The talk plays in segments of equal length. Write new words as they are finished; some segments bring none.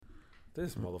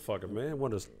This motherfucker, man,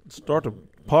 want to start the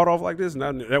part off like this? Now,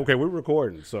 okay, we're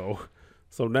recording, so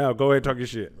now go ahead and talk your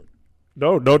shit.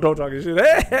 No, don't talk your shit.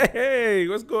 Hey,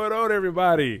 what's going on,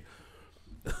 everybody?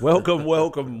 Welcome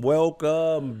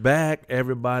back,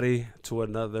 everybody, to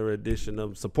another edition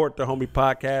of Support the Homie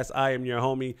Podcast. I am your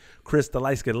homie, Chris the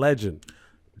Light-Skinned Legend.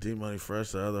 D-Money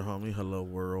Fresh, the other homie. Hello,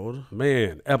 world.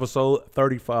 Man, episode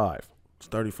 35. It's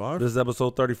 35? This is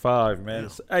episode 35, man. Yeah.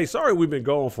 Hey, sorry we've been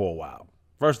going for a while.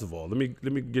 First of all, let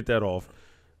me get that off.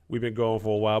 We've been going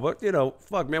for a while, but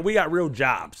fuck, man, we got real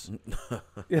jobs. You know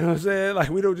what I'm saying? Like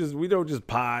we don't just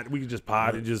pod. We can just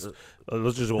pod and just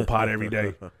let's just go pod every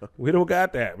day. We don't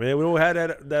got that, man. We don't have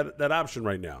that option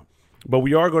right now. But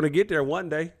we are going to get there one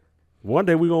day. One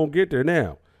day we gonna get there.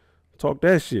 Now, talk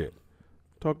that shit.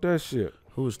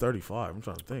 Who is 35? I'm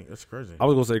trying to think. That's crazy. I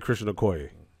was gonna say Christian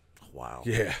Okoye. Wow.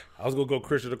 Yeah, I was gonna go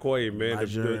Christian Okoye, man.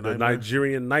 The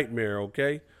Nigerian Nightmare.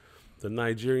 Okay. The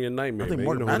Nigerian Nightmare. I think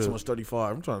Mark Madsen was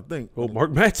 35. I'm trying to think. Oh, Mark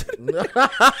Madsen?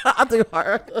 I think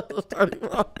Mark was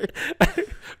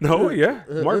 35. No, yeah.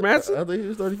 Mark Madsen? I think he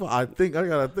was 35. I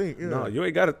gotta think. Yeah. No, you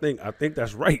ain't gotta think. I think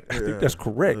that's right. I think that's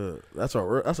correct. That's a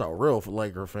real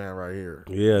Laker fan right here.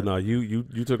 Yeah, no, you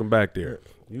took him back there.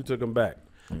 You took him back.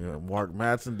 Yeah, Mark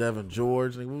Madsen, Devin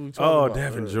George. What we talking about?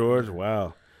 Devin George.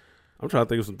 Wow. I'm trying to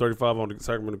think of some 35 on the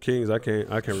Sacramento Kings. I can't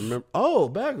remember. Oh,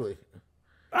 Bagley.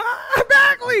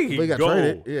 Bagley. He got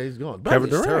traded. Yeah, he's gone. Kevin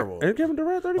Bagley's Durant. terrible. And Kevin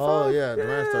Durant 35. Oh, yeah,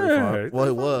 Durant's 35. Well,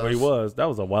 he was. He was. That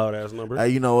was a wild ass number. Hey,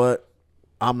 you know what?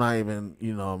 I'm not even,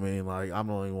 what I mean? Like, I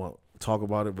don't even want to talk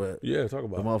about it, but yeah, talk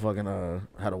about the motherfucking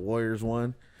had a Warriors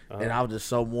one. And I was just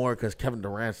so more because Kevin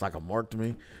Durant's like a mark to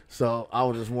me. So I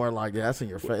was just more like, yeah, that's in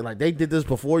your face. Like, they did this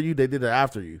before you, they did it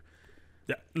after you.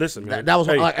 Yeah, listen, man. That was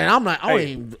like, and I'm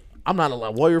not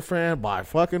a Warrior fan by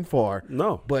fucking far.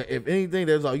 No. But if anything,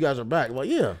 there's like, you guys are back. Like,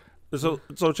 yeah. So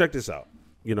check this out.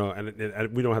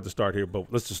 And we don't have to start here, but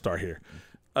let's just start here.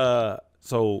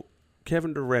 So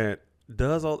Kevin Durant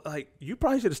does all, like, you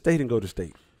probably should have stayed and go to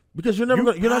state. Because you're not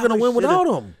gonna win without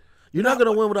him. You're not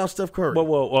gonna win without Steph Curry. Well,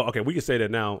 okay, we can say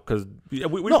that now because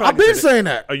I've been saying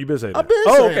that. Oh, you've been saying that. I've been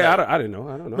saying that. I didn't know.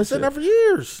 I don't know. I've been saying that for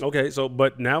years. Okay,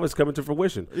 but now it's coming to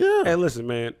fruition. Yeah. Hey, listen,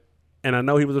 man, and I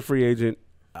know he was a free agent.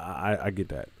 I get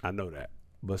that. I know that.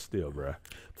 But still, bro.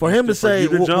 For him to say,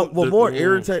 the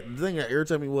thing that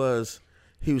irritated me was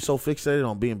he was so fixated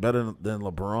on being better than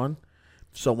LeBron.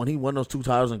 So when he won those 2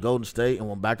 titles in Golden State and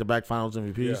won back-to-back Finals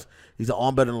MVPs, he's like, oh,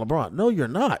 I'm better than LeBron. No, you're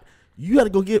not. You got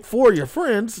to go get 4 of your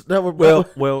friends that were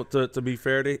well. To be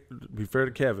fair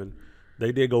to Kevin,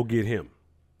 they did go get him.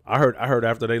 I heard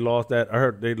after they lost that. I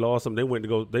heard they lost him. They went to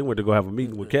go have a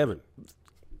meeting with Kevin.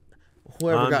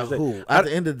 Whoever got who. At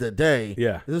the end of the day,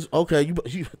 this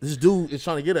dude is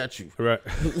trying to get at you. Right.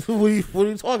 What are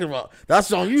you talking about?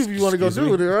 That's on you if you want to go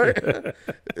do it, right?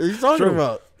 He's talking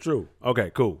about. True.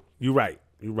 Okay, cool. You're right.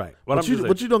 But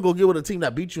you don't go get with a team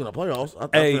that beat you in the playoffs.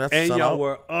 And y'all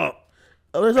were up.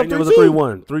 Oh, there's up 3-2. It was a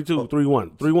 3-1, 3-2,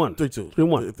 3-1, 3-1, 3-2,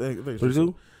 3-1,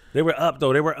 3-2. They were up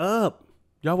though. They were up.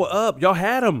 Y'all were up. Y'all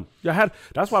had them.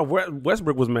 That's why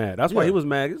Westbrook was mad. That's why he was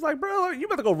mad. He's like, bro, you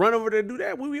better go run over there and do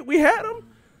that. We had him.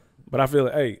 But I feel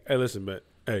like, hey, listen, man.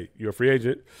 Hey, you're a free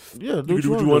agent. Yeah, you can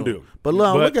do what you want to do. But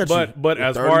look at you. But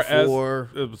as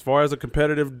far as a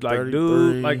competitive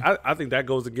dude, like I think that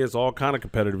goes against all kind of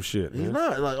competitive shit. He's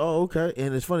not like, oh, okay.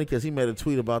 And it's funny because he made a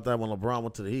tweet about that when LeBron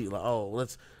went to the Heat. Like, oh,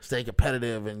 let's stay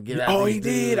competitive and get out. Oh, he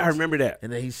did. I remember that.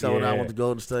 And then he sold out with the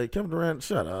Golden State. Kevin Durant,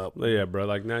 shut up. Yeah, bro.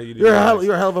 Like now you're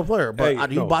a hell of a player,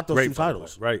 but you bought those 2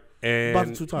 titles, right? And bought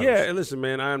the 2 titles. Yeah, and listen,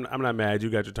 man, I'm not mad.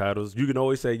 You got your titles. You can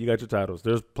always say you got your titles.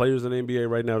 There's players in the NBA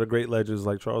right now, the great legends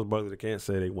like Charles Barkley, that can't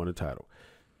say they won a title,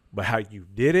 but how you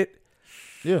did it,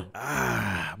 yeah.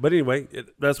 But anyway,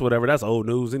 that's whatever. That's old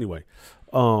news anyway.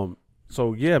 So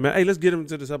yeah, man. Hey, let's get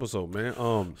into this episode,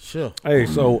 man. Sure. Hey,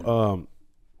 so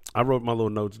I wrote my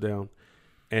little notes down,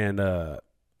 and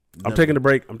I'm taking a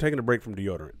break. I'm taking a break from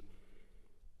deodorant.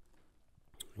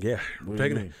 Yeah, I'm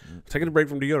taking a break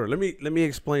from deodorant. Let me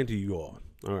explain to you all.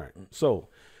 All right, so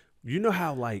you know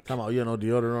how like come on, you know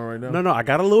deodorant on right now? No, I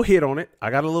got a little hit on it.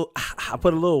 I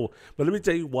put a little, but let me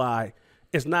tell you why.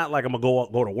 It's not like I'm gonna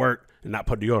go to work and not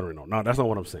put deodorant on. No, that's not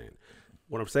what I'm saying.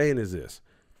 What I'm saying is this: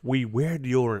 we wear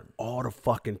deodorant all the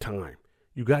fucking time.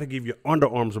 You got to give your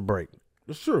underarms a break.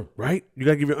 That's true, right? You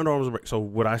got to give your underarms a break. So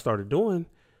what I started doing,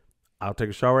 I'll take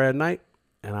a shower at night,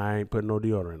 and I ain't putting no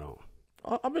deodorant on.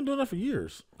 I've been doing that for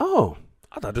years. Oh,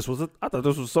 I thought this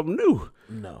was something new.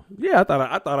 No. Yeah, I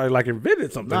thought I like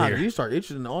invented something here. You start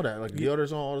itching and all that. Like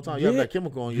deodorant's on all the time. You have that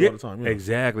chemical on you all the time. Yeah.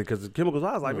 Exactly, because the chemicals,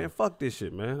 I was like, man, fuck this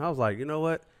shit, man. I was like, you know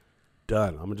what?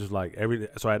 Done. I'm just like,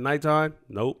 so at nighttime,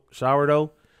 nope. Shower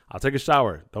though, I'll take a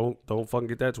shower. Don't fucking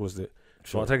get that twisted.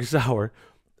 So I'll take a shower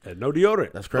and no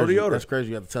deodorant. That's crazy. No deodorant. That's crazy.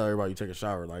 You have to tell everybody you take a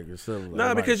shower. Like it's still.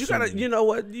 Nah, because you gotta. You know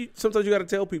what? Sometimes you gotta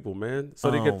tell people, man, so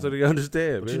they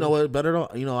understand. But man. you know what? Better though.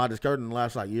 You know, I discovered in the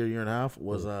last like year and a half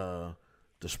was the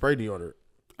spray deodorant.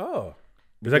 Oh,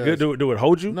 is that good? Do it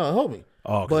hold you? No, it hold me.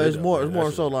 Oh, but it's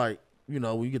more so like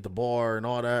when you get the bar and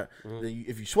all that. Then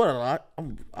if you sweat a lot,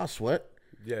 I sweat.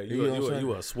 Yeah,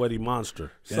 you a sweaty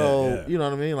monster. So you know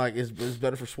what I mean? Like it's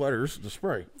better for sweaters to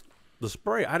spray. The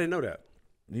spray, I didn't know that.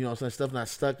 You know what I'm saying? Stuff not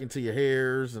stuck into your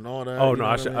hairs and all that. Oh no,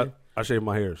 I shave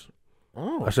my hairs.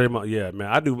 Oh, I shave my man.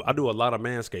 I do a lot of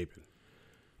manscaping.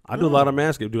 I do a lot of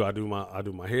manscaping. I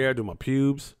do my hair, I do my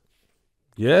pubes.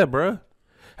 Yeah, bruh.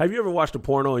 Have you ever watched a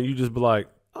porno and you just be like,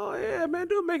 oh yeah, man,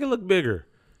 do it, make it look bigger.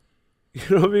 You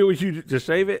know what I mean? When you just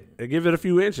shave it and give it a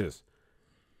few inches.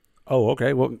 Oh,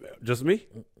 okay. Well, just me.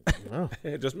 Oh.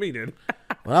 Just me then.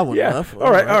 Well, that wasn't enough.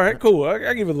 All right, cool.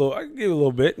 I give it a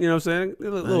little bit. You know what I'm saying?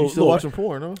 You still watching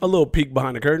porn, huh? A little peek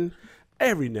behind the curtain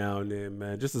every now and then,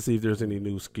 man, just to see if there's any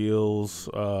new skills,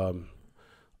 new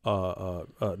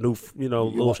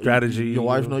little strategy. Your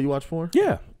wife know you watch porn?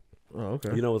 Yeah. Oh,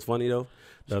 okay. You know what's funny though?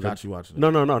 She got you watching it. No.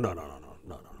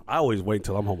 I always wait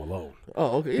till I'm home alone.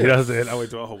 Oh, okay. Yeah. You know what I'm saying? I wait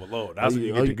till I'm home alone. That's when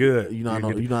you get the good. You not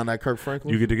that Kirk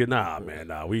Franklin? You get to get past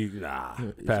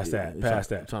that. I'm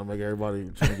trying to make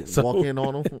everybody walk in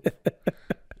on them.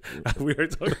 We were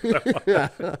talking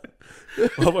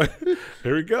about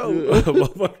here we go.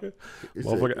 Motherfucker.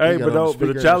 Hey,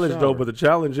 but the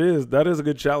challenge is that is a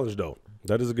good challenge though.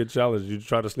 That is a good challenge. You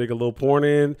try to sneak a little porn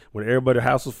in when everybody's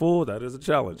house is full. That is a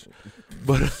challenge.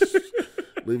 But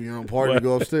leave your own party to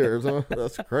go upstairs, huh?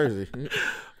 That's crazy.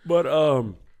 But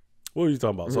what were you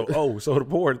talking about? So the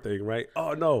porn thing, right?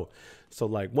 Oh no. So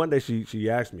like one day she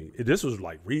asked me. This was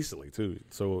like recently too.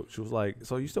 So she was like,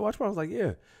 "So you still watch porn?" I was like,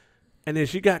 "Yeah." And then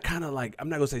she got kind of like, I'm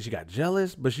not gonna say she got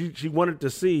jealous, but she wanted to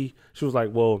see. She was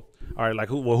like, "Well, all right, like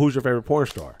who's your favorite porn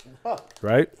star?"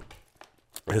 Right?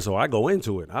 And so I go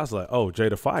into it. I was like, "Oh,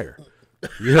 Jada Fire."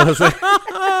 You know what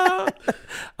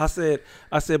I'm saying?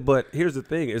 I said, but here's the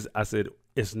thing: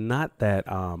 it's not that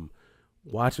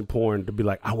watching porn to be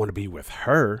like, I want to be with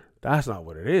her. That's not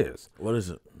what it is. What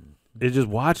is it? It's just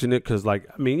watching it because, like,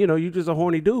 I mean, you just a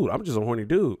horny dude. I'm just a horny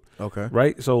dude. Okay.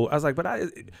 Right? So I was like,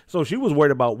 so she was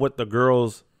worried about what the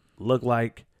girls look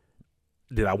like.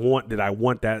 Did I want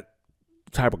that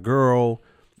type of girl?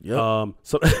 Yep.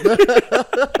 Some of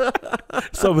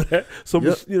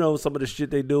the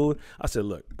shit they do. I said,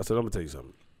 I'm gonna tell you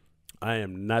something. I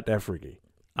am not that freaky.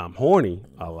 I'm horny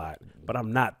a lot, but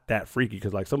I'm not that freaky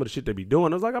because like some of the shit they be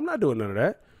doing, I was like, I'm not doing none of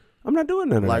that. I'm not doing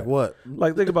none of that. Like what?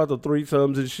 Like think about the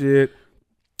threesomes and shit.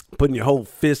 Putting your whole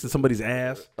fist in somebody's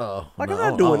ass. Oh, like no,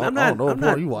 I'm not doing. I'm not. I'm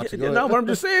not. You watching? No, but I'm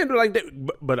just saying. Like,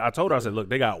 but I told her. I said, look,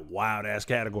 they got wild ass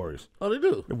categories. Oh, they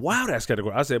do. Wild ass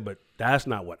categories. I said, but that's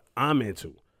not what I'm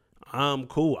into. I'm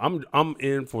cool. I'm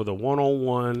in for the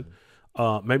 1-on-1.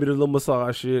 Maybe the little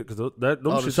massage shit because them shits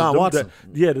Deshaun Watson.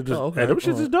 Them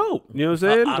shits is dope. You know what I'm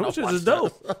saying? Them shits is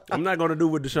dope. I'm not gonna do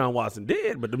what Deshaun Watson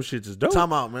did, but them shits is dope.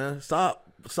 Time out, man. Stop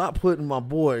putting my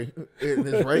boy in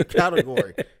this rape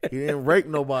category. He didn't rape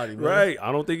nobody, man. Right.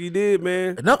 I don't think he did,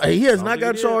 man. No, he has not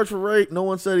got charged for rape. No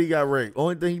one said he got raped.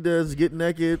 Only thing he does is get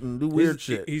naked and do weird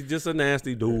shit. He's just a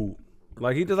nasty dude.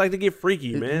 Like he just like to get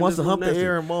freaky, man. He wants to hump the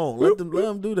air and moan. Let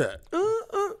him do that.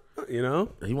 You know,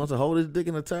 he wants to hold his dick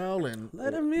in a towel and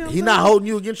let him. He's not holding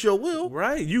you against your will,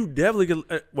 right? You definitely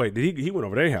could. Wait, did he went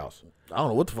over their house? I don't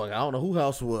know what the fuck. I don't know who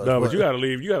house it was. No, but you gotta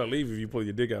leave. You gotta leave if you pull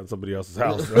your dick out in somebody else's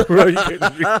house.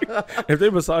 If they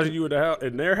massaging you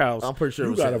in their house, I'm pretty sure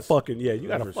you gotta fucking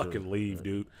leave,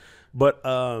 dude. But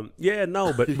but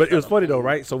it was funny though,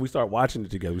 right? So we start watching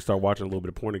it together. We start watching a little bit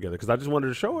of porn together because I just wanted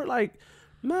to show her like,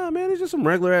 nah, man, it's just some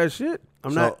regular ass shit.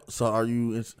 So are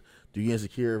you? Do you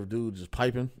insecure if dude just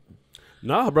piping?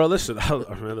 Nah, bro. Listen,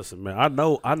 man. I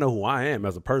know who I am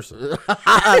as a person.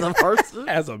 As a person,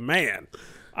 as a man.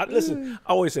 Listen,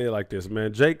 I always say it like this,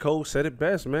 man. J. Cole said it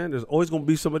best, man. There's always gonna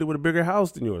be somebody with a bigger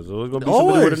house than yours. There's always gonna be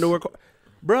somebody with a newer car.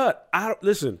 Bruh,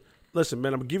 listen,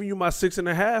 man. I'm giving you my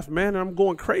 6.5, man, and I'm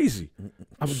going crazy.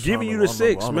 I'm giving you the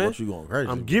 6, man. You going crazy.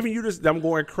 I'm giving you this. I'm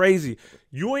going crazy.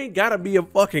 You ain't gotta be a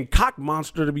fucking cock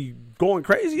monster to be going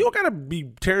crazy. You don't gotta be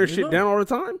tearing shit down all the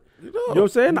time. You know what I'm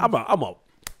saying? I'm a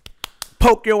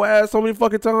poke your ass so many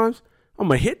fucking times. I'm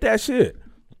gonna hit that shit.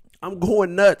 I'm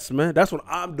going nuts, man. That's what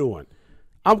I'm doing.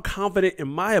 I'm confident in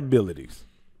my abilities.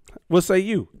 What say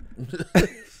you?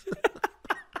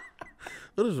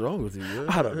 What is wrong with you, man?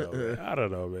 I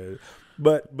don't know, man.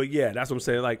 But yeah, that's what I'm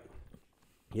saying. Like,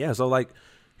 yeah, so like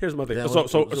here's my thing. Damn,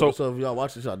 So if y'all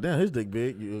watch this, damn, his dick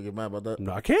big. You get mad about that?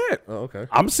 No, I can't. Oh, okay.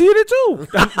 I'm seeing it too.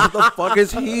 That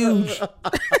motherfucker's huge.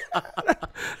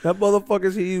 That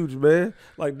motherfucker's huge, man.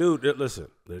 Like, dude, listen,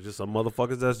 there's just some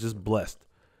motherfuckers that's just blessed.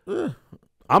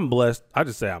 I'm blessed. I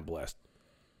just say I'm blessed.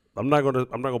 I'm not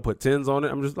gonna put 10s on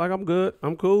it. I'm just like, I'm good.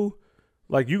 I'm cool.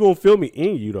 Like, you gonna feel me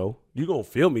in you though. You gonna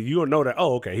feel me. You gonna know that.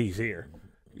 Oh, okay, he's here.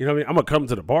 You know what I mean? I'm gonna come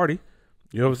to the party.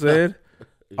 You know what I'm saying?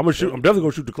 I'm definitely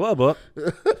gonna shoot the club up.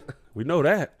 We know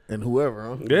that. And whoever,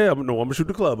 huh? Yeah, I'm gonna shoot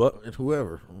the club up. And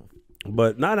whoever.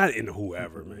 But not in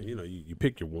whoever, man. You know, you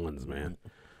pick your ones, man.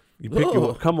 You pick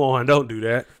your. Come on, don't do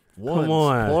that. Ones, come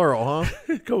on, plural,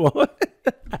 huh? Come on.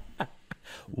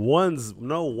 Ones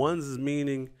is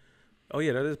meaning. Oh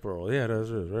yeah, that is plural. Yeah, that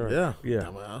is right. Yeah, yeah.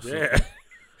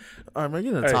 All right, man,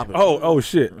 get in the topic. Oh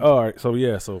shit. All right, so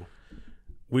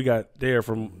we got there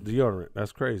from deodorant.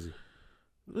 That's crazy.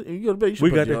 You go to bed. You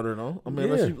should put deodorant on. I mean,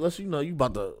 unless you know you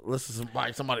about to listen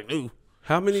to somebody new.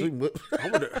 How many?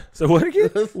 So what again?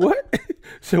 What?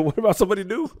 So what about somebody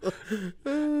new?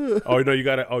 Oh no, you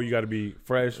gotta be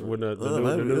fresh when the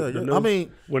new. I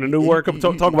mean, when the new work.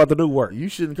 Talk about the new work. You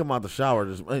shouldn't come out the shower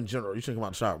just in general. You shouldn't come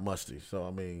out the shower musty. So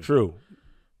I mean, true.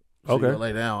 So okay. You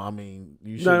lay down. I mean,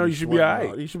 you should be all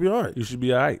right. You should be all right. You should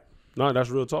be all right. No, that's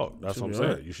real talk. That's what I'm saying.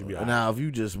 Right. You should be all right. Now, if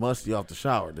you just musty off the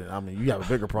shower, then I mean, you have a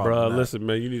bigger problem. Bro, listen,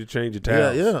 man, you need to change your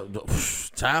towels. Yeah.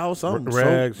 Towels, something.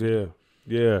 Rags,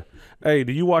 yeah. Hey,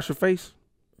 do you wash your face?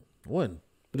 When?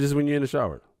 Just when you're in the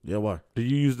shower. Yeah, why? Do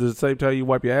you use the same towel you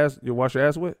wipe your ass? You wash your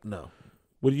ass with? No.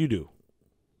 What do you do?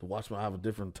 I have a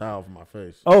different towel for my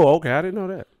face. Oh, okay. I didn't know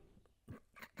that.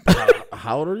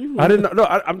 How old are you? I didn't know. No,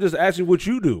 I'm just asking what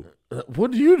you do.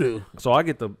 What do you do? So I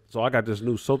got this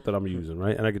new soap that I'm using,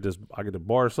 right? And I get the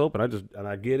bar soap, and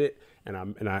I get it, and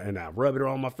I rub it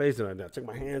on my face, and I take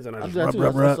my hands and I just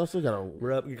rub. I still gotta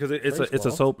rub because it's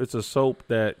a soap. It's a soap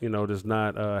that does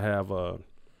not have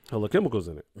hella chemicals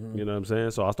in it. Mm-hmm. You know what I'm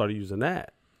saying? So I started using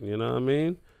that. You know what I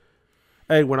mean?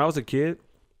 Hey, when I was a kid,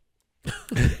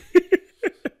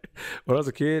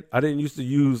 I didn't used to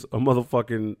use a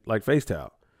motherfucking like face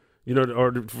towel. You know,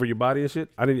 or for your body and shit.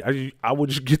 I would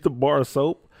just get the bar of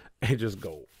soap and just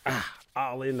go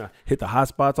all in, hit the hot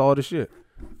spots, all this shit.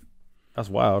 That's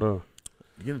wild, huh?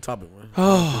 Get in the topic, man.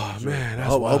 Oh man,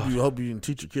 that's wild. I hope you didn't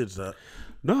teach your kids that.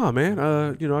 No, man.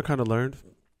 I kind of learned.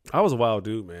 I was a wild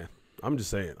dude, man. I'm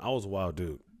just saying, I was a wild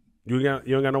dude. You ain't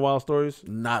got no wild stories?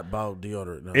 Not about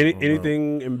deodorant. No,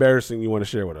 anything embarrassing you want to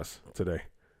share with us today?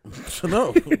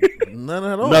 No, none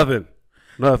at all.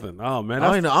 Nothing. Oh man,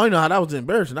 I don't know how that was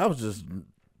embarrassing. That was just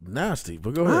nasty.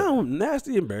 But go ahead. Oh,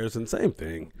 nasty, embarrassing, same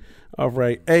thing. All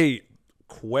right. Hey,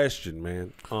 question,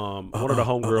 man. One of the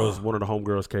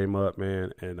homegirls came up,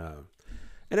 man, and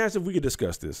asked if we could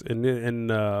discuss this. And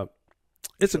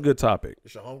it's a good topic.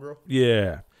 It's your homegirl?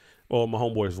 Yeah. Well, my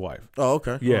homeboy's wife. Oh,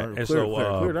 okay. Yeah. Right. And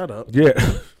clear that up.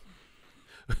 Yeah.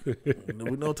 We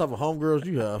know what type of homegirls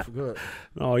you have. Go ahead.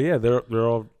 Oh yeah, they're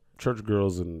all church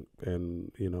girls and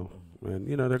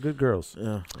they're good girls.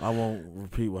 Yeah, I won't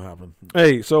repeat what happened.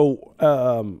 Hey, so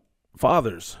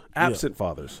absent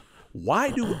fathers. Why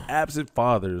do absent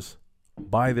fathers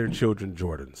buy their children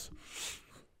Jordans?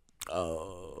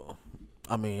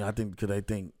 I mean, I think because they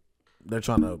think they're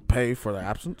trying to pay for their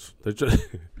absence.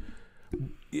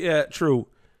 Yeah, true.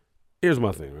 Here's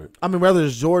my thing, right? I mean, whether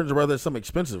it's Jordans or whether it's something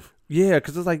expensive. Yeah,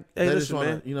 because it's like, hey, listen,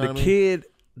 man, the kid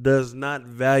does not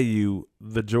value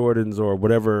the Jordans or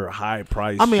whatever high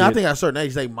price. I mean, shit. I think at a certain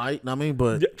age they might. I mean,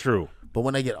 but true. But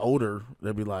when they get older,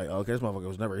 they'll be like, okay, this motherfucker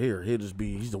was never here. He's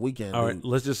the weekend. All right,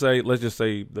 let's just say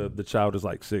the child is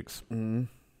like 6,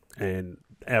 and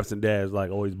absent dad is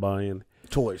like always buying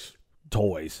toys,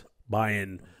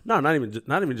 buying not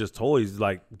even just toys,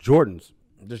 like Jordans.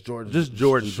 Just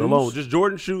Jordans shoes? Alone. Just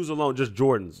Jordan shoes alone. Just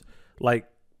Jordans. Like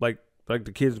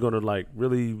the kid's gonna like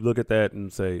really look at that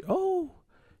and say, "Oh,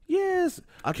 yes."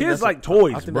 Kids like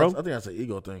toys, bro. I think that's an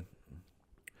ego thing.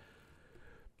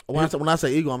 When I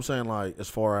say ego, I'm saying like as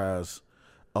far as,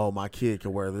 oh, my kid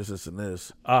can wear this, and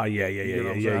this. Oh yeah. I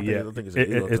think it's an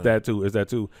ego thing. It's that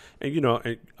too. And I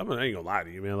ain't gonna lie to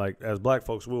you, man. Like as black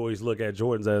folks, we always look at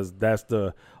Jordans as that's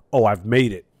the I've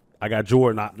made it. I got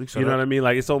Jordan. You know what I mean?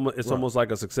 Like it's almost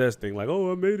like a success thing. Like,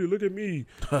 oh, I made it. Look at me.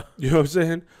 You know what I'm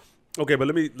saying? Okay, but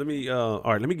let me all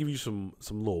right. Let me give you some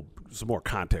more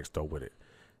context though with it,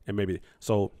 and maybe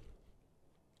so.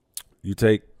 You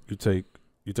take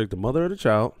the mother of the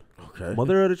child. Okay.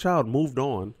 Mother of the child moved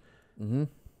on. Mm-hmm.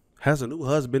 Has a new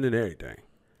husband and everything.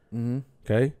 Mm-hmm.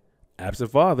 Okay. Absent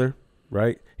father.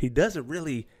 Right. He doesn't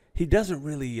really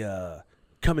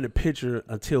come in the picture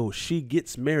until she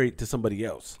gets married to somebody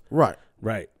else. Right.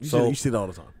 Right. You see that all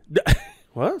the time.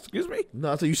 What? Excuse me?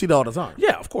 No, so you see that all the time.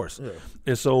 Yeah, of course. Yeah.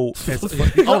 And so, I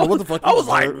don't know what the fuck. I was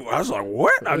like,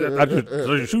 what? I just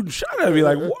started shooting shot at me,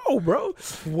 like, whoa, bro.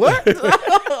 What?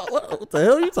 What the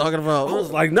hell are you talking about? I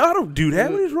was like, no, don't do that.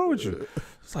 What is wrong with you?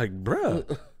 It's like,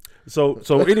 bruh. So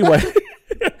anyway,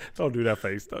 don't do that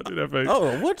face. Don't do that face.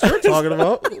 Oh, what you're talking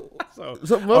about?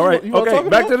 All right, okay.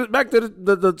 Back to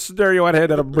the scenario I had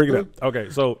that I'm bringing up. Okay,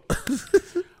 so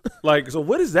like, so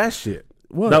what is that shit?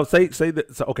 What? Now say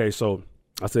that. So, okay, so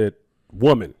I said,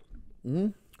 woman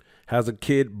has a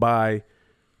kid by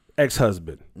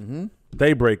ex-husband. Mm-hmm.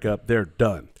 They break up. They're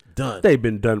done. They've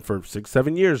been done for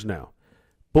 6-7 years now.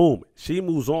 Boom. She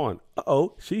moves on.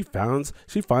 She finds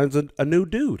a new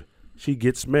dude. She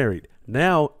gets married.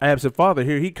 Now, absent father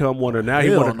here, he come wonder. Now he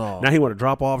want to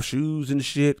drop off shoes and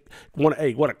shit. Want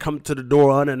to come to the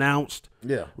door unannounced.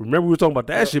 Yeah. Remember we were talking about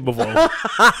that shit before.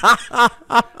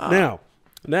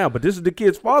 Now, but this is the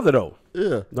kid's father though.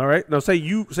 Yeah. All right. Now say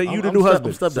you the new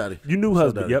husband. Stepdaddy. You new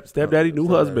husband. Yep. Stepdaddy. New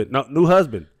husband. No, new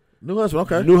husband. New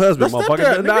husband. Okay. New husband. That's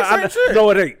Motherfucker. stepdad.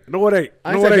 No, it ain't. No, it ain't.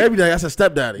 I ain't say baby daddy. I said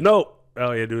stepdaddy. No.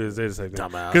 Oh yeah, dude, say the same thing.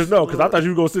 Dumbass. Because I thought you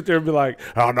were gonna sit there and be like,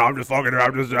 oh no, I'm just fucking her. I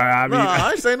mean,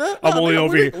 I ain't saying that. I'm only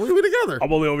over here. We together.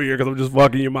 I'm only over here because I'm just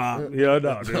fucking your mom. Yeah,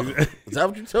 no, dude. Is that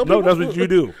what you tell people? No, that's what you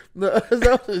do. No, is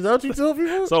that what you tell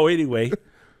people? So anyway,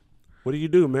 what do you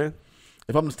do, man?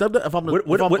 If I'm the stepdad, if I'm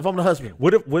the husband,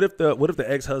 what if the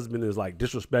ex-husband is like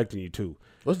disrespecting you too?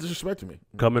 What's disrespecting me?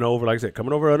 Coming over, like I said,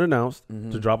 unannounced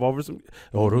to drop over some.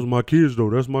 Oh, those are my kids though.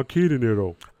 That's my kid in there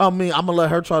though. I mean, I'm gonna let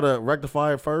her try to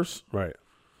rectify it first, right?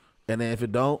 And then if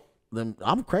it don't, then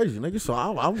I'm crazy, nigga. So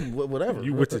I'm whatever.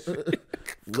 You with the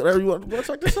whatever you want. Let's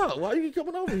check this out. Why you keep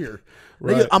coming over here?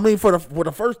 Right. Nigga, I mean, for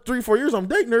the first 3-4 years I'm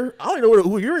dating her, I don't know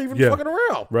who you're even fucking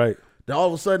around. Right. Then all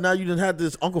of a sudden now you didn't have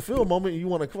this Uncle Phil moment. And you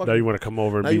want to fucking, now you want to come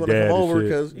over and now be you want to dad come over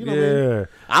because you know what I mean?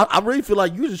 I really feel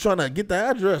like you just trying to get the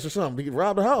address or something to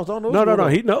rob the house. I don't know. No.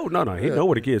 He know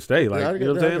where the kids stay. Like you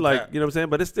know what I'm saying. Like you know what I'm saying.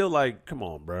 But it's still like, come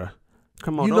on, bro.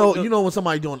 Come on, you know when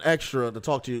somebody doing extra to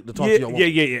talk to your woman.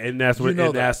 Yeah, and that's what, you know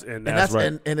and that's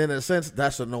right. And in a sense,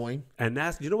 that's annoying. And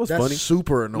that's what's that's funny.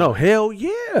 Super annoying. No, hell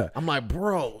yeah. I'm like,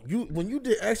 bro, when you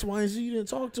did X, Y, and Z, you didn't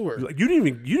talk to her. You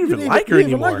didn't even like her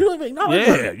anymore. You didn't even acknowledge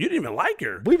her. You didn't even like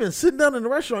her. We've been sitting down in the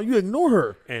restaurant. You ignore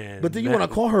her, but then you want to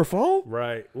call her phone.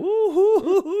 Right.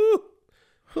 Ooh.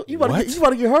 You about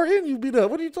to get her in? You beat up.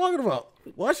 What are you talking about?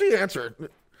 Why she answering?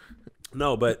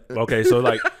 No, but okay. So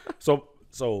like, so.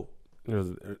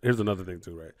 Here's another thing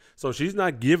too, right? So she's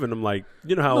not giving them like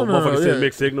how motherfuckers send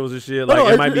mixed signals and shit.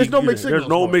 Like it might be there's no mixed signals. There's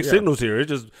no mixed signals here. It's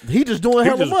just he just doing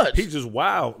hella much. He's just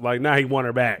wild. Like now he want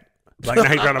her back. Like now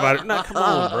he trying about it. Nah, come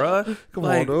on, bruh. Come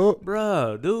on, dude.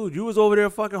 Bruh, dude, you was over there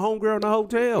fucking homegirl in the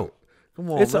hotel. Come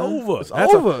on, it's man.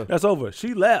 over. That's over.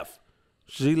 She left.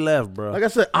 Bro. Like I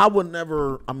said, I would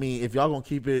never. I mean, if y'all gonna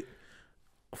keep it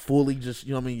fully, just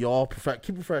y'all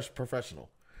keep it professional.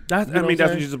 That's what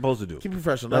you're supposed to do. Keep it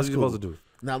professional. That's what cool. you're supposed to do.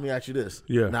 Now let me ask you this.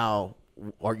 Yeah. Now,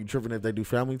 are you tripping if they do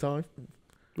family time?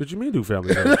 What you mean do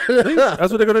family time?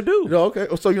 That's what they're gonna do. No, okay.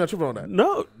 So you're not tripping on that?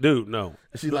 No, dude, no.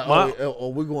 She's like,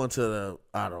 we're going to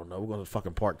I don't know, we're going to the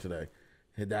fucking park today.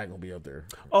 His dad gonna be up there.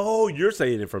 Oh, you're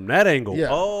saying it from that angle. Yeah.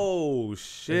 Oh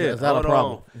shit. Is that a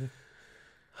problem?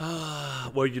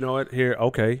 Well, you know what? Here,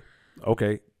 okay.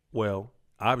 Well,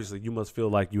 obviously you must feel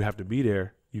like you have to be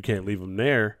there. You can't leave them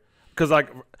there. Because like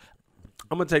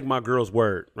I'm gonna take my girl's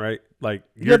word, right? Like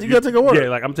you gotta take her word. Yeah,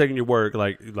 like I'm taking your word.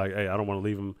 Like hey, I don't want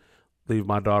to leave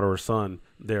my daughter or son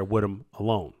there with him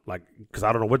alone. Like, because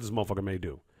I don't know what this motherfucker may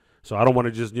do. So I don't want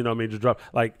to just just drop.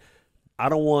 Like, I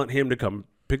don't want him to come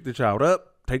pick the child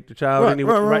up, take the child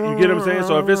anywhere. Right, you get what I'm saying?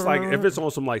 So if it's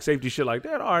on some like safety shit like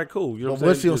that, all right, cool. You know what I'm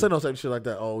saying? She don't say no safety shit like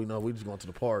that. Oh, we just going to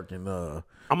the park and I'm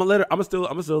gonna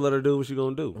still let her do what she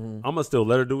gonna do. Mm-hmm. I'm gonna still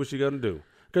let her do what she gonna do.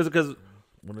 Because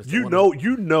you know,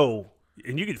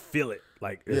 and you can feel it.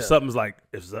 Like if something's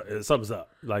up,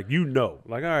 like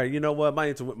like all right, you know what?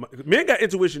 Men got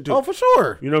intuition too. Oh, for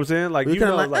sure. You know what I'm saying? Like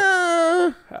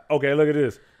okay, look at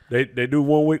this. They do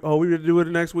 1 week. Oh, we gonna do it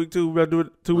the next week too. We gotta do it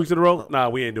 2 weeks in a row. Nah,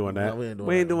 we ain't doing that. No,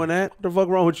 we ain't doing that. What the fuck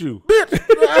wrong with you, bitch?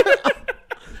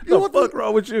 The fuck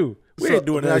wrong with you? We ain't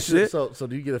doing that shit. So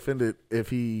do you get offended if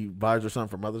he buys your son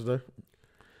for Mother's Day?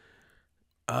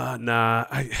 Nah.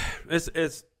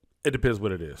 It depends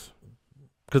what it is.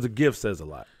 Because the gift says a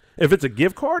lot. If it's a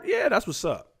gift card, yeah, that's what's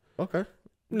up. Okay.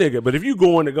 Nigga, but if you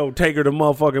going to go take her to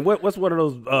motherfucking what's one of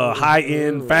those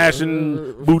high-end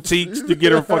fashion boutiques to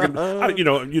get her fucking you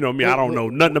know me, I don't know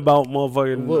nothing about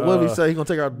motherfucking what did he say? He gonna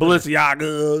take her out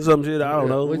Balenciaga or some shit, I don't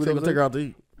know. What he gonna take her out to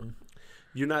eat?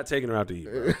 You're not taking her out to eat,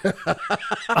 bro.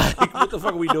 Like, what the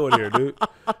fuck are we doing here, dude?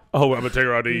 Oh, I'm gonna take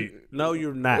her out to eat. No,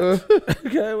 you're not.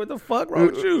 Okay, what the fuck wrong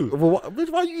with you? Well, bitch,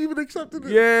 why you even accepted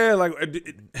it? Yeah, like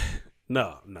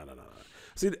no.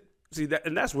 See that,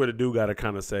 and that's where the dude got to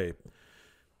kind of say.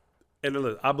 And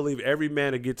look, I believe every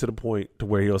man to get to the point to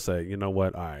where he'll say, you know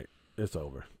what, all right, it's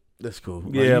over. That's cool.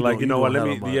 Yeah, like you know what, let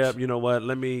me. Yeah, you know what,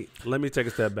 let me take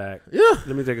a step back. Yeah,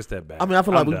 let me take a step back. I mean, I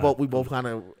feel like we both kind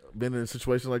of been in a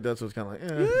situation like that, so it's kind of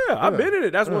like, I've been in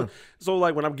it. That's what. So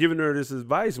like when I'm giving her this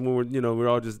advice, when we're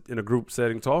all just in a group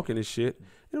setting talking and shit,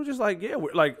 it was just like, yeah,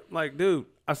 we're like, dude,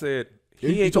 I said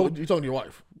you talking to your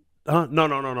wife.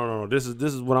 No. This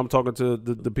is when I'm talking to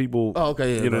the people. Oh,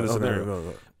 okay, yeah, in the scenario.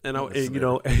 Go. And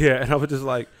and I was just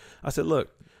like, I said, look,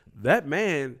 that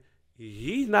man,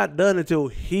 he's not done until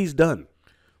he's done.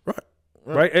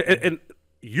 Right. And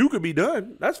you could be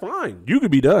done. That's fine. You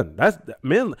could be done. That's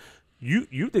men. You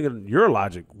thinking your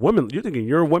logic, women. You thinking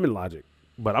your women logic,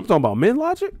 but I'm talking about men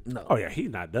logic. No. Oh yeah, he's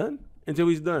not done until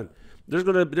he's done. There's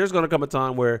gonna come a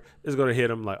time where it's gonna hit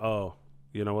him like, oh,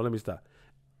 you know what? Let me stop.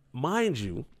 Mind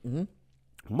you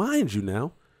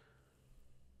now,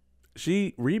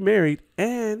 she remarried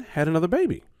and had another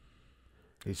baby.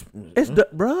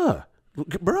 Bruh,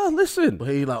 listen. But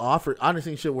he like offered. I didn't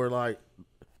see shit where like,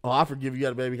 I forgive you,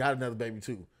 got a baby, got another baby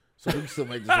too, so we can still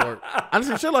make this work. I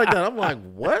didn't see shit like that. I'm like,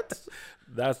 what?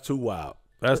 That's too wild.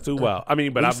 I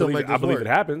mean, but I believe it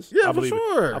happens. Yeah, for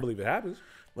sure. I believe it happens.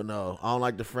 But no, I don't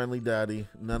like the friendly daddy.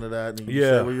 None of that. You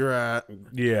say where you're at.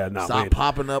 Yeah, no. Stop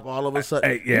popping up all of a sudden.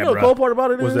 Hey, yeah, you know the cool part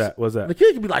about it is? What's that? The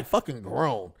kid can be like fucking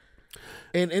grown.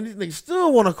 And they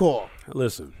still want to call.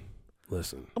 Listen.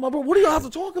 I'm like, bro, what do y'all have to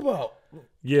talk about?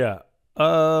 Yeah.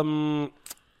 Come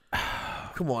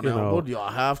on now. What do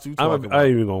y'all have to talk about?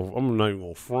 I'm not even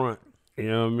gonna front. You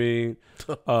know what I mean?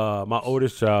 My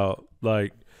oldest child,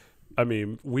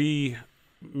 me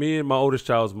and my oldest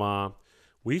child's mom,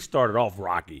 we started off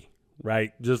rocky,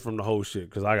 right? Just from the whole shit,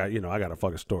 because I got a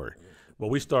fucking story. But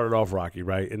we started off rocky,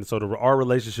 right? And so our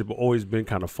relationship always been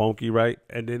kind of funky, right?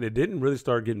 And then it didn't really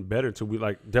start getting better until we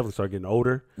definitely started getting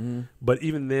older. Mm-hmm. But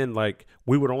even then,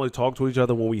 we would only talk to each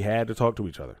other when we had to talk to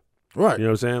each other. Right. You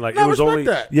know what I'm saying? It was only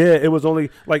that. Yeah, it was only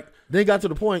Then it got to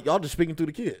the point y'all just speaking through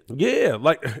the kid. Yeah,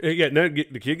 now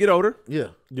the kid get older. Yeah.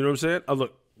 You know what I'm saying?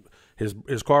 Look,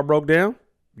 his car broke down.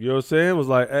 You know what I'm saying? It was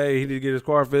like, hey, he need to get his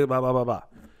car fixed, blah, blah, blah, blah.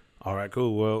 All right,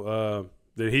 cool. Well,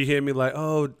 then he hit me like,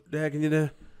 oh, Dad, can you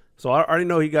do? So I already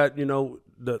know he got,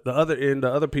 the other end,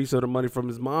 the other piece of the money from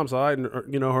his mom's side, and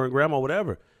her and grandma,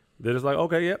 whatever. Then it's like,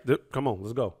 okay, yep, come on,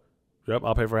 let's go. Yep,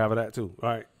 I'll pay for half of that too. All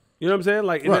right. You know what I'm saying?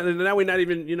 Right. And now we're not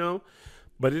even,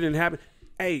 but it didn't happen.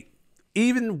 Hey,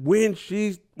 even when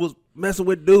she was messing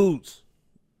with dudes,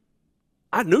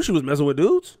 I knew she was messing with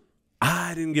dudes.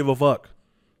 I didn't give a fuck.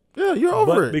 Yeah, you're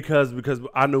over it. Because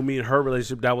I knew me and her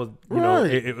relationship, that was,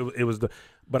 it was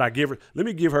but let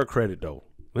me give her credit though.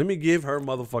 Let me give her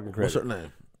motherfucking credit. What's her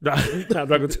name? I'm not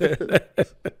going to tell you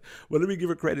that. Well, let me give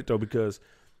her credit though, because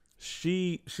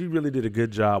she really did a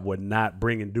good job with not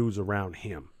bringing dudes around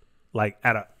him,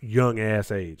 at a young ass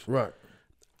age. Right.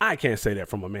 I can't say that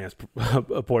from a man's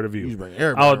point of view. You bring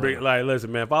everybody. I was bringing,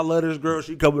 listen, man, if I love this girl,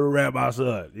 she coming around my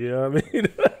son. You know what I mean?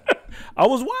 I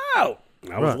was wild.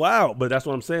 Was wild, but that's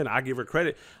what I'm saying. I give her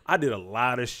credit. I did a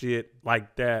lot of shit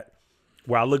like that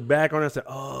where I look back on it and say,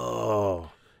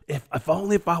 oh, if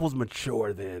only if I was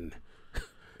mature then.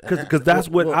 Because that's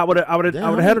what I would have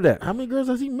handled that. How many girls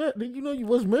has he met? Did you know you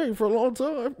was married for a long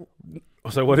time?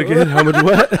 So what again? How much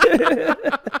what?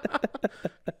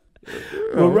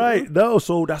 Well, right. No,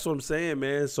 so that's what I'm saying,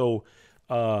 man. So,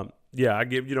 I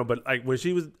give, but when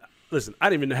she was, listen, I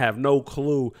didn't even have no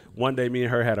clue. One day me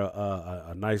and her had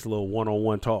a nice little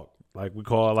one-on-one talk. We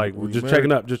call just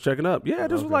checking up. Yeah,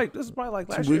 this is probably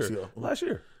last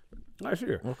year.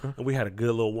 Okay. And we had a good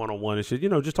little one-on-one and shit,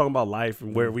 just talking about life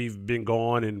and where we've been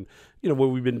going and, what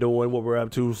we've been doing, what we're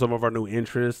up to, some of our new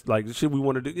interests, the shit we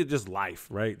want to do. It's just life,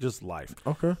 right? Just life.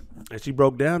 Okay. And she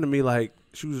broke down to me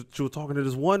she was talking to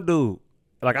this one dude.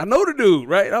 I know the dude,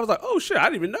 right? And I was like, oh shit, I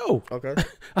didn't even know. Okay.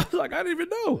 I was like, I didn't even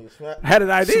know. I had an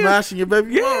idea. Smashing your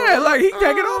baby mama. Yeah, he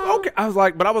can't get off. Okay. I was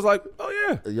like,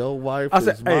 oh yeah. Your wife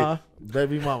is my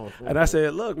baby mama. And I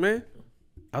said, look, man.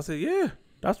 I said, yeah,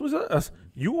 that's what's up.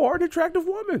 You are an attractive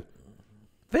woman.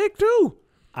 Thick too.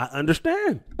 I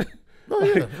understand. Oh,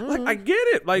 yeah. I get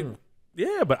it.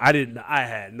 Yeah, but I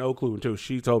had no clue until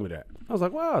she told me that. I was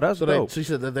like, wow, that's dope. She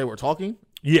said that they were talking?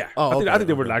 Yeah. I think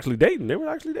they were actually dating. They were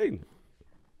actually dating.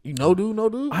 You know dude?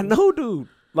 I know dude.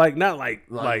 Not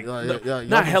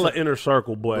not hella inner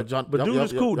circle, but dude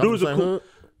is cool. Dude is a cool.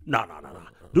 No.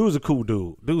 Dude's a cool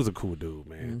dude.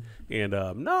 Man. And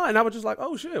and I was just like,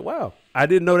 oh shit, wow. I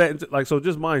didn't know that. Like, so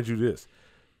just mind you this.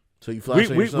 So you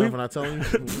flashing your son for not telling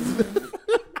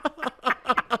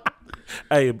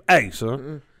you? Hey,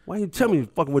 son. Why you tell me you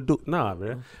fucking with dude? Nah,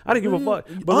 man. I didn't give a fuck.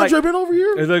 But Andre been over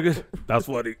here? That's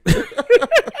funny.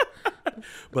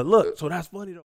 But look, so that's funny though.